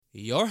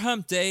Your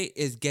hump day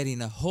is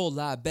getting a whole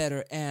lot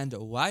better and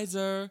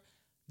wiser.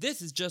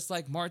 This is Just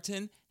Like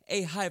Martin,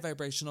 a high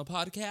vibrational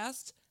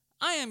podcast.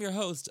 I am your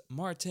host,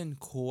 Martin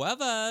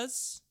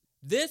Cuevas.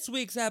 This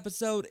week's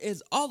episode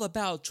is all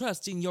about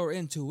trusting your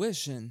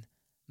intuition.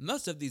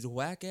 Most of these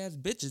whack-ass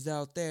bitches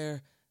out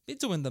there be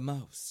doing the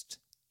most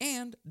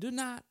and do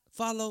not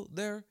follow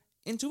their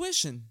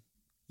intuition.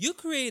 You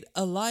create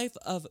a life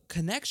of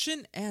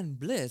connection and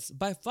bliss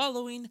by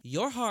following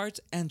your heart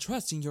and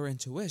trusting your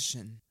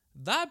intuition.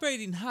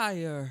 Vibrating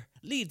higher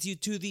leads you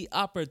to the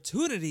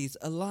opportunities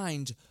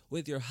aligned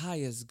with your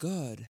highest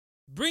good.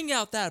 Bring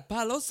out that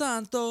Palo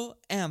Santo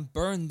and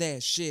burn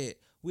that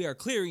shit. We are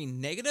clearing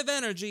negative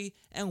energy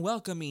and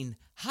welcoming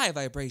high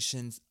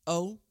vibrations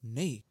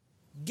only.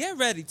 Get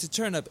ready to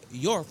turn up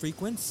your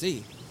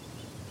frequency.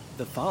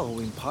 The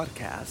following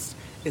podcast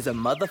is a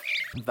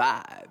motherfucking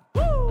vibe.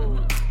 Woo!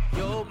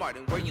 Yo,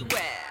 Martin, where you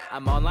at?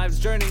 I'm on life's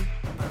journey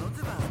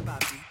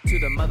to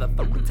the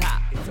motherfucking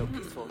top. It's so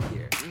peaceful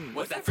here.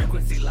 What's that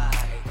frequency like?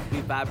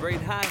 We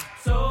vibrate high.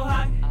 So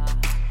high.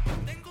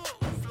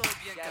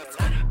 It's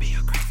gonna be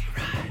a crazy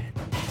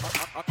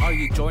ride. Are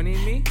you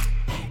joining me?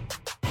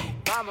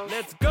 Vamos.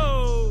 Let's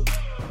go!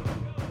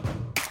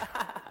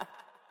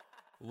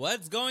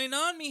 What's going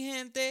on, mi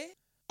gente?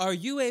 Are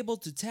you able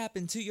to tap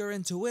into your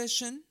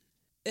intuition?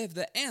 If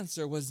the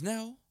answer was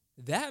no,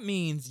 that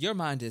means your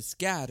mind is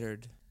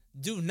scattered.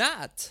 Do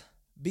not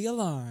be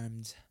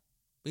alarmed.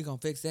 We gonna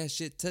fix that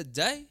shit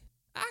today.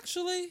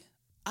 Actually,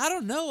 I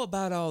don't know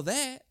about all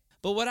that,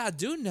 but what I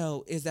do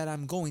know is that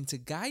I'm going to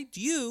guide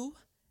you,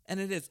 and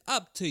it is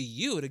up to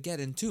you to get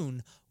in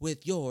tune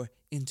with your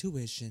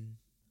intuition.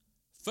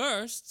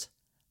 First,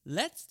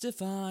 let's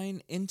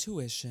define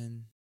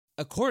intuition.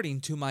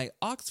 According to my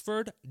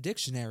Oxford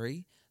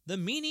Dictionary, the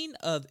meaning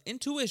of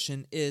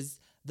intuition is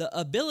the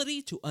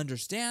ability to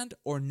understand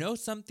or know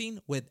something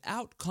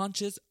without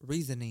conscious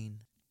reasoning.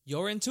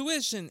 Your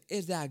intuition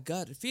is that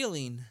gut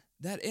feeling,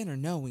 that inner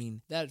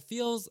knowing that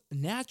feels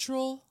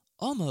natural,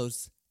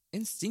 almost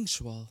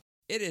instinctual.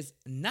 It is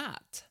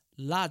not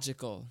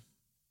logical.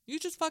 You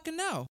just fucking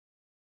know.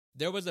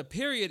 There was a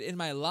period in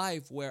my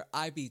life where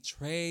I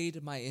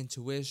betrayed my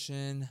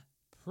intuition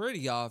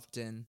pretty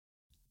often.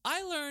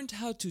 I learned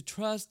how to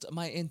trust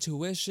my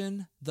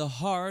intuition the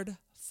hard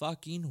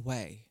fucking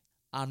way.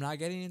 I'm not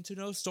getting into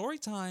no story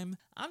time.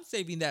 I'm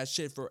saving that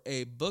shit for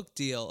a book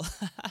deal.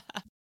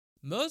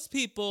 Most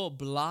people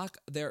block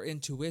their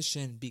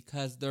intuition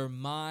because their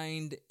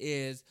mind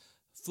is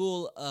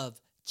full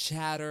of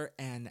chatter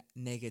and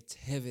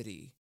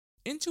negativity.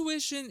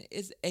 Intuition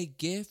is a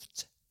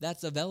gift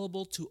that's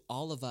available to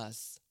all of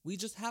us. We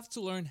just have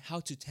to learn how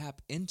to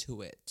tap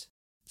into it.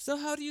 So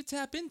how do you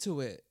tap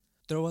into it?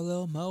 Throw a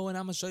little mo and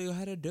I'm gonna show you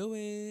how to do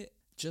it.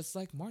 Just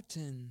like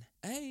Martin.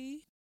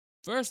 Hey.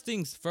 First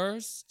things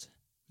first,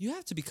 you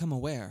have to become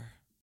aware.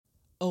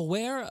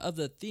 Aware of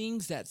the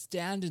things that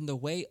stand in the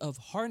way of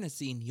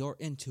harnessing your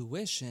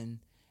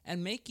intuition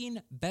and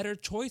making better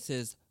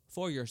choices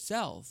for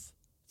yourself.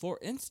 For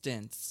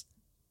instance,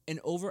 an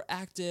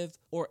overactive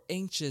or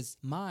anxious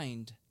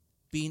mind,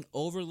 being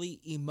overly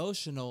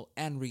emotional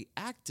and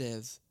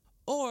reactive,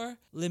 or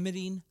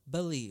limiting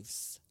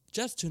beliefs,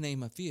 just to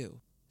name a few.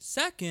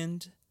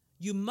 Second,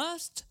 you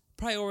must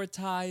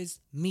prioritize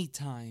me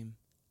time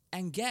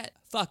and get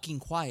fucking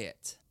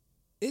quiet.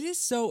 It is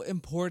so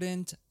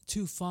important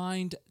to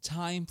find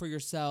time for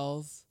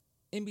yourself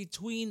in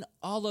between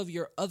all of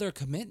your other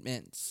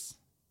commitments.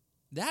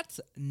 That's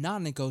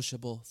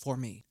non-negotiable for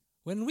me.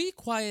 When we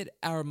quiet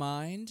our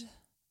mind,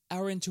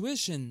 our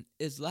intuition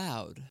is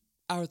loud.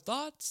 Our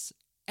thoughts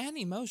and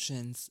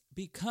emotions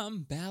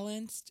become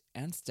balanced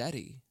and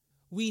steady.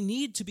 We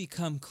need to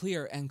become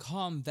clear and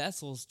calm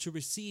vessels to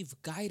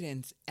receive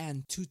guidance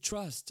and to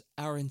trust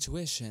our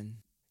intuition.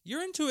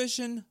 Your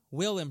intuition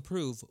will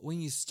improve when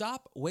you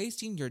stop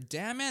wasting your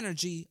damn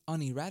energy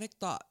on erratic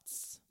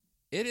thoughts.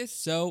 It is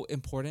so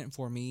important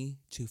for me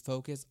to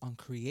focus on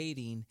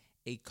creating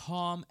a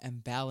calm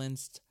and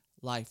balanced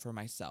life for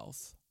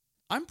myself.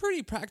 I'm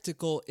pretty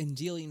practical in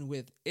dealing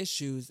with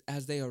issues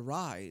as they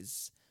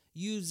arise,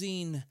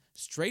 using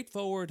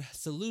straightforward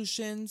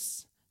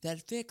solutions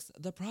that fix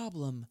the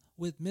problem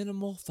with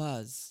minimal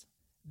fuzz.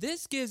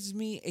 This gives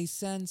me a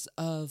sense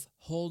of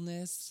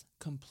wholeness,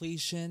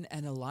 completion,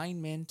 and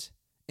alignment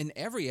in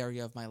every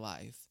area of my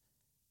life.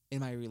 In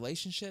my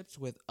relationships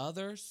with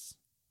others,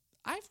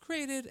 I've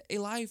created a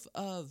life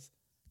of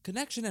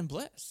connection and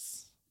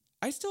bliss.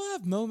 I still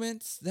have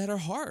moments that are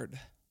hard,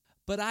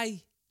 but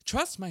I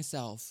trust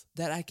myself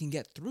that I can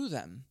get through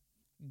them.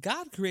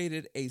 God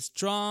created a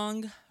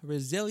strong,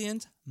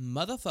 resilient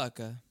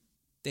motherfucker.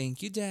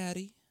 Thank you,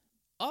 Daddy.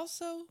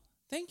 Also,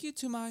 thank you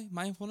to my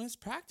mindfulness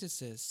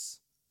practices.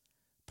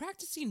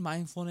 Practicing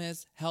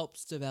mindfulness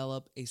helps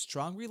develop a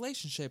strong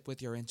relationship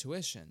with your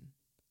intuition.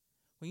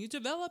 When you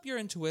develop your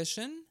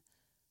intuition,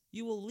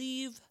 you will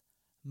leave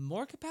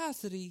more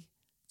capacity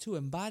to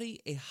embody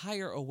a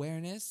higher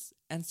awareness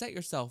and set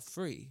yourself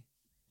free.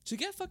 To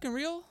get fucking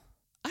real,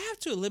 I have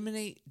to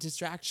eliminate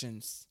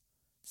distractions.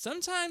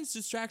 Sometimes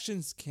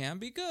distractions can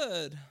be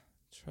good,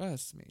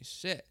 Trust me,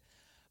 shit.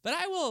 But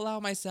I will allow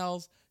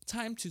myself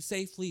time to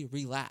safely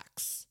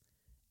relax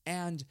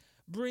and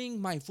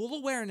bring my full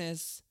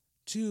awareness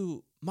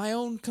to my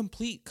own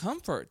complete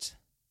comfort.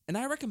 And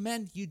I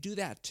recommend you do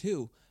that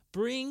too.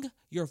 Bring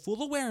your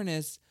full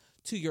awareness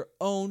to your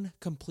own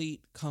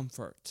complete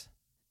comfort.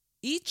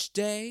 Each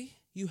day,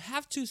 you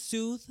have to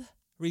soothe,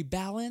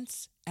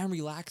 rebalance, and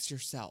relax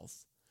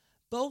yourself,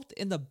 both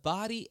in the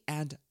body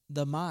and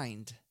the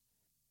mind.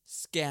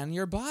 Scan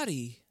your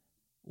body.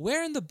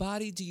 Where in the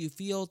body do you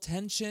feel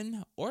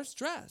tension or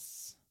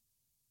stress?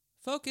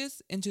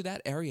 Focus into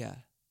that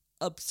area.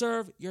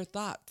 Observe your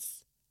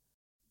thoughts.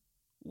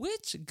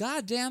 Which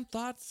goddamn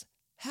thoughts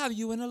have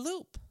you in a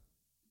loop?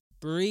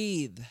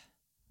 Breathe,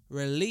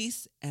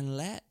 release, and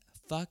let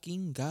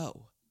fucking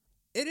go.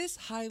 It is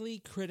highly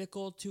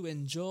critical to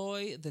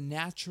enjoy the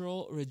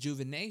natural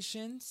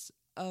rejuvenations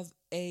of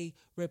a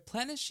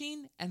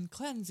replenishing and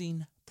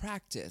cleansing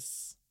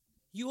practice.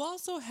 You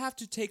also have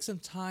to take some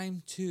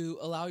time to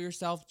allow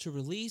yourself to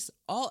release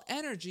all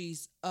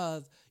energies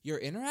of your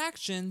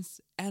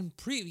interactions and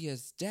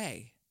previous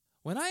day.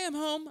 When I am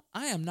home,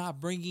 I am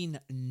not bringing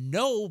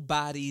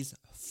nobody's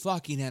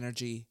fucking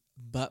energy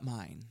but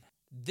mine.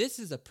 This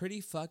is a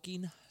pretty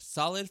fucking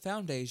solid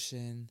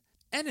foundation,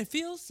 and it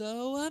feels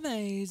so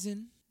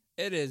amazing.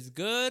 It is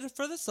good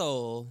for the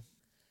soul.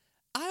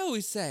 I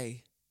always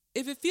say,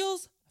 if it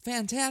feels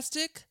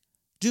fantastic,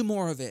 do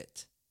more of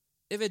it.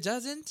 If it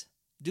doesn't,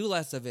 do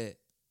less of it.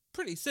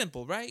 Pretty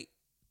simple, right?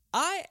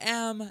 I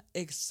am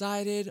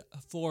excited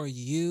for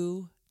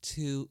you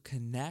to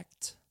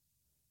connect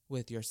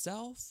with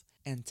yourself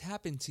and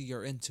tap into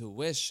your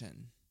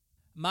intuition.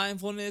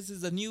 Mindfulness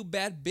is a new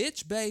bad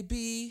bitch,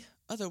 baby.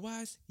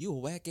 Otherwise, you a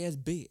whack-ass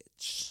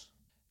bitch.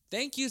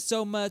 Thank you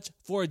so much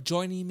for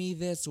joining me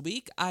this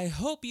week. I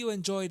hope you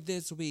enjoyed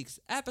this week's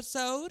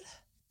episode,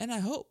 and I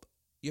hope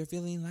you're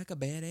feeling like a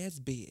badass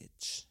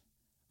bitch.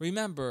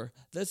 Remember,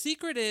 the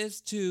secret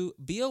is to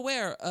be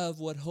aware of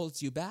what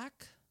holds you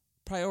back,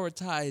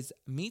 prioritize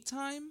me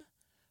time,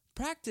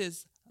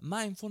 practice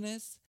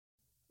mindfulness,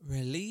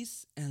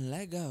 release and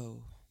let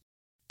go,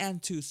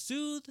 and to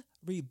soothe,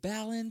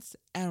 rebalance,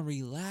 and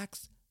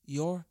relax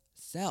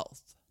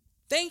yourself.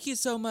 Thank you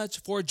so much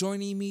for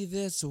joining me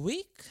this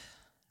week.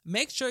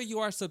 Make sure you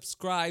are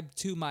subscribed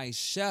to my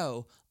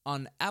show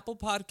on Apple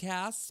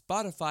Podcasts,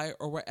 Spotify,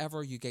 or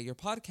wherever you get your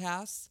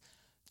podcasts.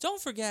 Don't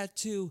forget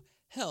to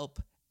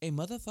help a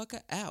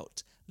motherfucker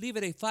out. Leave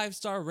it a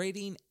 5-star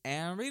rating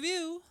and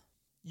review.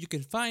 You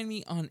can find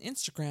me on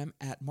Instagram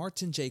at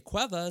Martin J.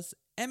 Cuevas,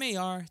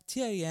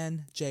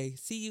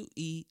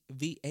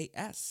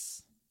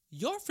 MartinJcuevas.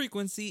 Your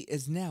frequency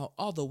is now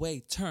all the way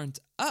turned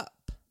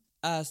up.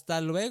 Hasta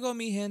luego,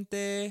 mi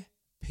gente.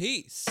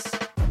 Peace.